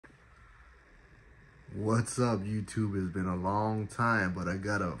What's up, YouTube? It's been a long time, but I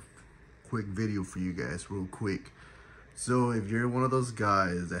got a quick video for you guys real quick. So if you're one of those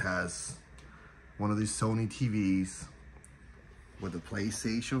guys that has one of these Sony TVs with a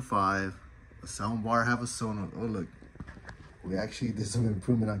PlayStation 5, a soundbar, have a Sonos. Oh look, we actually did some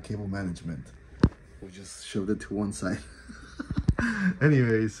improvement on cable management. We just shoved it to one side.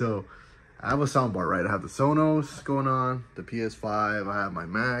 Anyway, so I have a soundbar, right? I have the Sonos going on, the PS5, I have my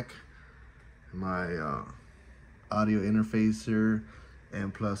Mac, my audio interfacer,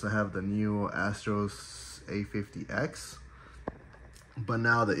 and plus I have the new Astros A50X. But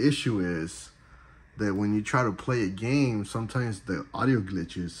now the issue is that when you try to play a game, sometimes the audio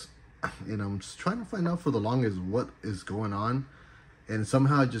glitches, and I'm just trying to find out for the longest what is going on. And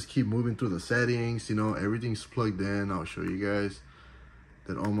somehow I just keep moving through the settings, you know, everything's plugged in. I'll show you guys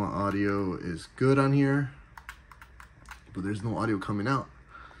that all my audio is good on here, but there's no audio coming out.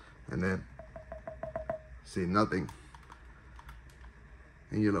 And then see nothing,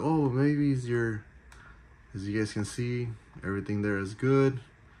 and you're like, oh, maybe it's your, as you guys can see, everything there is good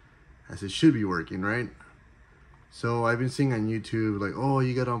as it should be working, right? So I've been seeing on YouTube like, oh,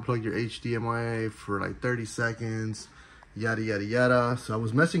 you gotta unplug your HDMI for like 30 seconds, yada yada yada. So I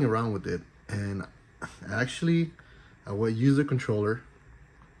was messing around with it, and actually I would use the controller.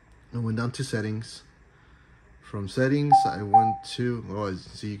 I went down to settings. From settings I went to, oh,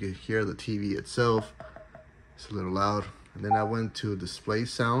 so you can hear the TV itself. It's a little loud. And then I went to display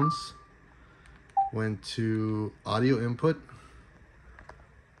sounds, went to audio input.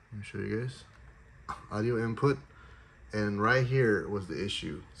 Let me show you guys. Audio input. And right here was the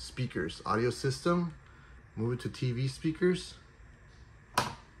issue. Speakers, audio system, move it to TV speakers,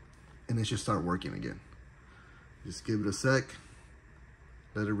 and it should start working again. Just give it a sec,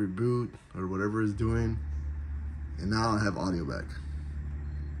 let it reboot or whatever it's doing, and now I have audio back.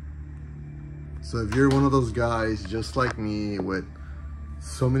 So if you're one of those guys just like me with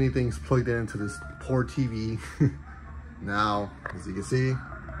so many things plugged into this poor TV, now, as you can see,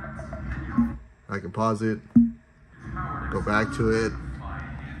 I can pause it, go back to it,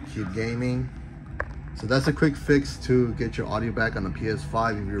 keep gaming. So that's a quick fix to get your audio back on the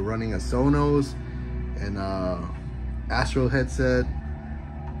PS5 if you're running a Sonos and Astro headset.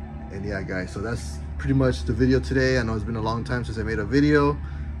 And yeah, guys, so that's pretty much the video today. I know it's been a long time since I made a video,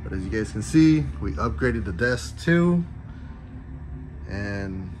 but as you guys can see, we upgraded the desk too.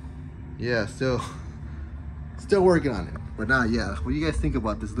 And yeah, still working on it. But now, yeah, what do you guys think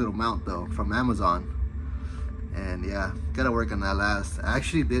about this little mount though from Amazon? And yeah, gotta work on that last. I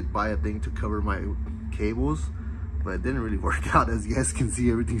actually did buy a thing to cover my cables, but it didn't really work out. As you guys can see,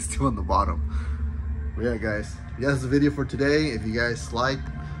 everything's still on the bottom. But yeah, guys, that's the video for today. If you guys liked,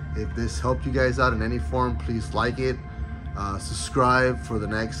 if this helped you guys out in any form, please like it. Subscribe for the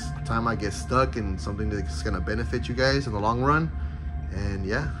next time I get stuck in something that's gonna benefit you guys in the long run. And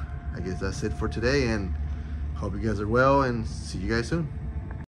yeah, I guess that's it for today, and hope you guys are well, and see you guys soon.